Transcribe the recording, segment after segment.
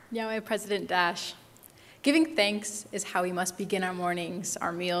Yahweh President Dash. Giving thanks is how we must begin our mornings,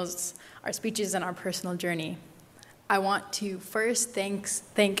 our meals, our speeches, and our personal journey. I want to first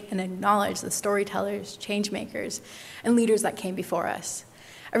thank and acknowledge the storytellers, changemakers, and leaders that came before us.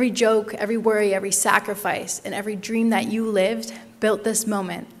 Every joke, every worry, every sacrifice, and every dream that you lived built this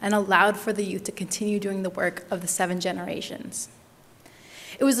moment and allowed for the youth to continue doing the work of the 7 generations.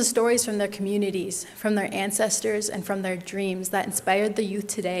 It was the stories from their communities, from their ancestors, and from their dreams that inspired the youth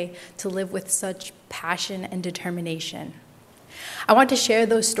today to live with such passion and determination. I want to share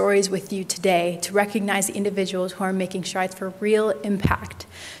those stories with you today to recognize the individuals who are making strides for real impact,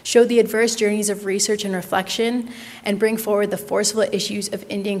 show the adverse journeys of research and reflection, and bring forward the forceful issues of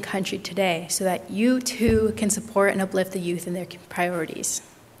Indian country today so that you too can support and uplift the youth in their priorities.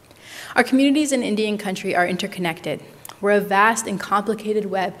 Our communities in Indian country are interconnected. We're a vast and complicated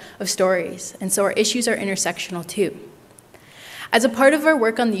web of stories, and so our issues are intersectional too. As a part of our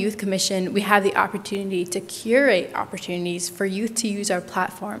work on the Youth Commission, we have the opportunity to curate opportunities for youth to use our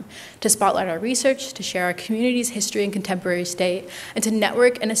platform, to spotlight our research, to share our community's history and contemporary state, and to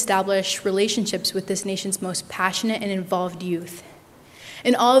network and establish relationships with this nation's most passionate and involved youth.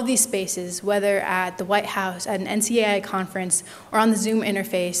 In all of these spaces, whether at the White House, at an NCAI conference, or on the Zoom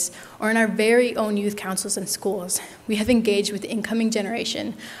interface, or in our very own youth councils and schools, we have engaged with the incoming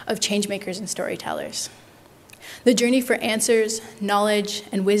generation of changemakers and storytellers. The journey for answers, knowledge,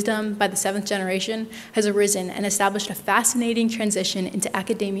 and wisdom by the 7th generation has arisen and established a fascinating transition into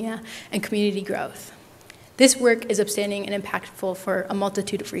academia and community growth. This work is upstanding and impactful for a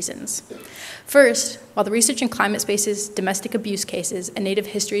multitude of reasons. First, while the research in climate spaces, domestic abuse cases, and Native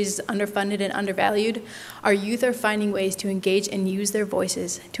histories is underfunded and undervalued, our youth are finding ways to engage and use their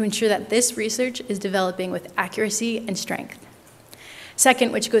voices to ensure that this research is developing with accuracy and strength.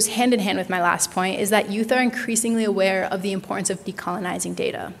 Second, which goes hand in hand with my last point, is that youth are increasingly aware of the importance of decolonizing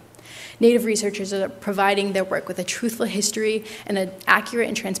data. Native researchers are providing their work with a truthful history and an accurate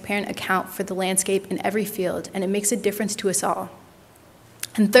and transparent account for the landscape in every field, and it makes a difference to us all.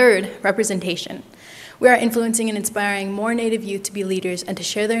 And third, representation. We are influencing and inspiring more Native youth to be leaders and to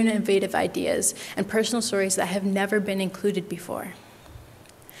share their innovative ideas and personal stories that have never been included before.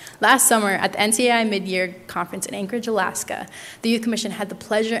 Last summer, at the NCAI Mid-Year Conference in Anchorage, Alaska, the Youth Commission had the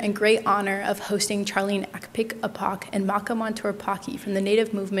pleasure and great honor of hosting Charlene Akpik-Apak and Maka Montour-Paki from the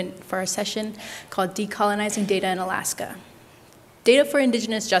Native movement for a session called Decolonizing Data in Alaska. Data for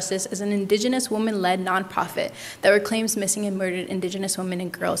Indigenous Justice is an Indigenous woman-led nonprofit that reclaims missing and murdered Indigenous women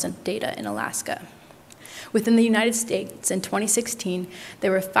and girls and data in Alaska. Within the United States, in 2016,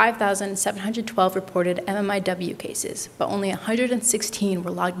 there were 5,712 reported MMIW cases, but only 116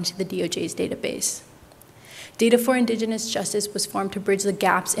 were logged into the DOJ's database. Data for Indigenous Justice was formed to bridge the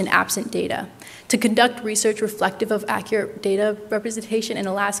gaps in absent data, to conduct research reflective of accurate data representation in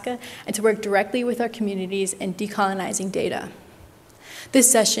Alaska, and to work directly with our communities in decolonizing data. This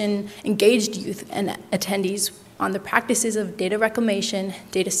session engaged youth and attendees on the practices of data reclamation,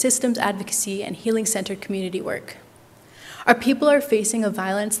 data systems advocacy, and healing-centered community work. Our people are facing a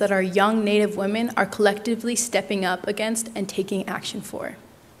violence that our young Native women are collectively stepping up against and taking action for.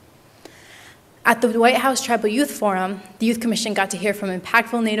 At the White House Tribal Youth Forum, the Youth Commission got to hear from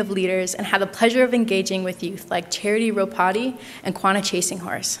impactful Native leaders and had the pleasure of engaging with youth like Charity Ropati and Quanah Chasing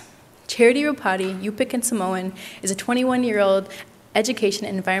Horse. Charity Ropati, Yupik and Samoan, is a 21-year-old education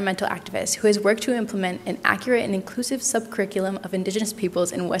and environmental activist who has worked to implement an accurate and inclusive subcurriculum of Indigenous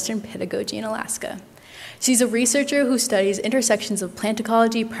peoples in Western pedagogy in Alaska. She's a researcher who studies intersections of plant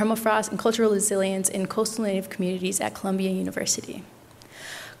ecology, permafrost, and cultural resilience in coastal Native communities at Columbia University.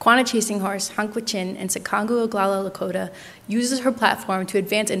 Quanah Chasing Horse, Hankwachin, and Sikangu Oglala Lakota uses her platform to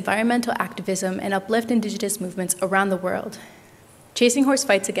advance environmental activism and uplift Indigenous movements around the world. Chasing Horse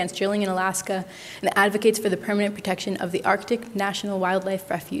fights against drilling in Alaska and advocates for the permanent protection of the Arctic National Wildlife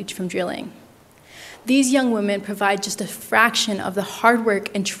Refuge from drilling. These young women provide just a fraction of the hard work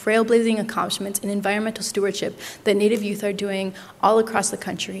and trailblazing accomplishments in environmental stewardship that Native youth are doing all across the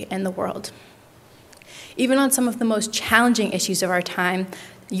country and the world. Even on some of the most challenging issues of our time,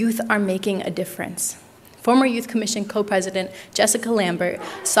 youth are making a difference. Former Youth Commission co-president Jessica Lambert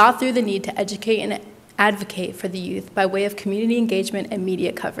saw through the need to educate and advocate for the youth by way of community engagement and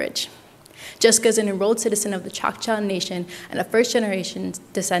media coverage. Jessica is an enrolled citizen of the Choctaw Nation and a first-generation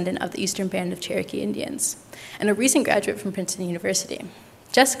descendant of the Eastern Band of Cherokee Indians, and a recent graduate from Princeton University.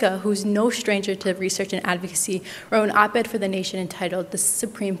 Jessica, who's no stranger to research and advocacy, wrote an op-ed for The Nation entitled "The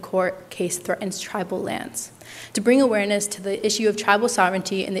Supreme Court Case Threatens Tribal Lands," to bring awareness to the issue of tribal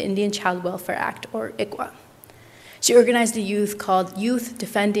sovereignty in the Indian Child Welfare Act, or ICWA. She organized a youth called Youth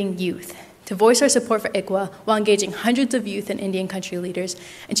Defending Youth, to voice our support for ICWA while engaging hundreds of youth and Indian country leaders,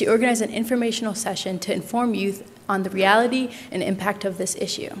 and she organized an informational session to inform youth on the reality and impact of this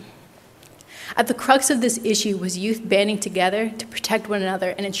issue. At the crux of this issue was youth banding together to protect one another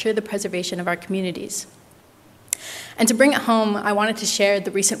and ensure the preservation of our communities. And to bring it home, I wanted to share the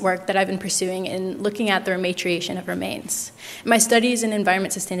recent work that I've been pursuing in looking at the rematriation of remains. In my studies in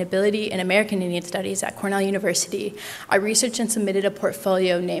environment sustainability and American Indian Studies at Cornell University, I researched and submitted a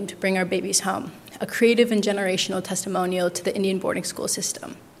portfolio named Bring Our Babies Home, a creative and generational testimonial to the Indian boarding school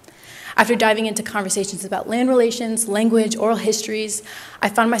system. After diving into conversations about land relations, language, oral histories, I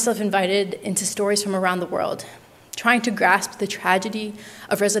found myself invited into stories from around the world. Trying to grasp the tragedy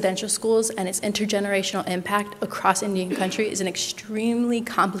of residential schools and its intergenerational impact across Indian country is an extremely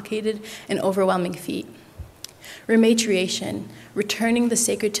complicated and overwhelming feat. Rematriation, returning the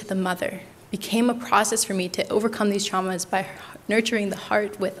sacred to the mother, became a process for me to overcome these traumas by nurturing the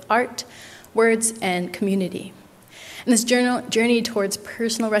heart with art, words, and community. In this journey towards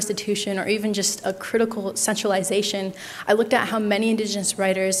personal restitution, or even just a critical centralization, I looked at how many Indigenous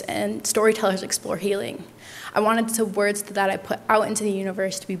writers and storytellers explore healing. I wanted the words that I put out into the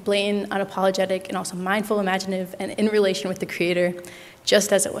universe to be blatant, unapologetic, and also mindful, imaginative, and in relation with the Creator,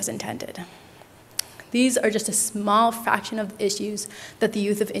 just as it was intended. These are just a small fraction of the issues that the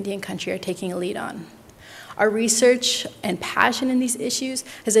youth of Indian country are taking a lead on. Our research and passion in these issues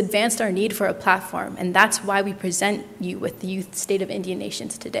has advanced our need for a platform, and that's why we present you with the Youth State of Indian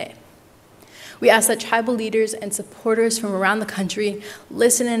Nations today. We ask that tribal leaders and supporters from around the country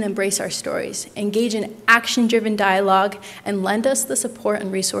listen and embrace our stories, engage in action-driven dialogue, and lend us the support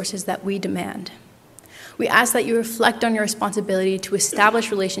and resources that we demand. We ask that you reflect on your responsibility to establish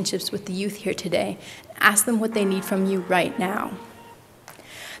relationships with the youth here today, and ask them what they need from you right now.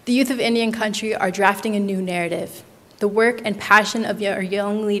 The youth of Indian country are drafting a new narrative. The work and passion of our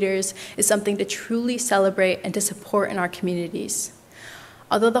young leaders is something to truly celebrate and to support in our communities.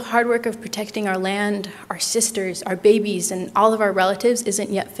 Although the hard work of protecting our land, our sisters, our babies, and all of our relatives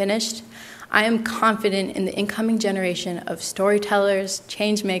isn't yet finished, I am confident in the incoming generation of storytellers,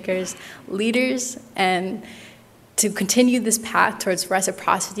 change makers, leaders, and to continue this path towards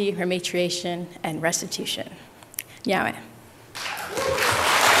reciprocity, rematriation, and restitution. Nyawe.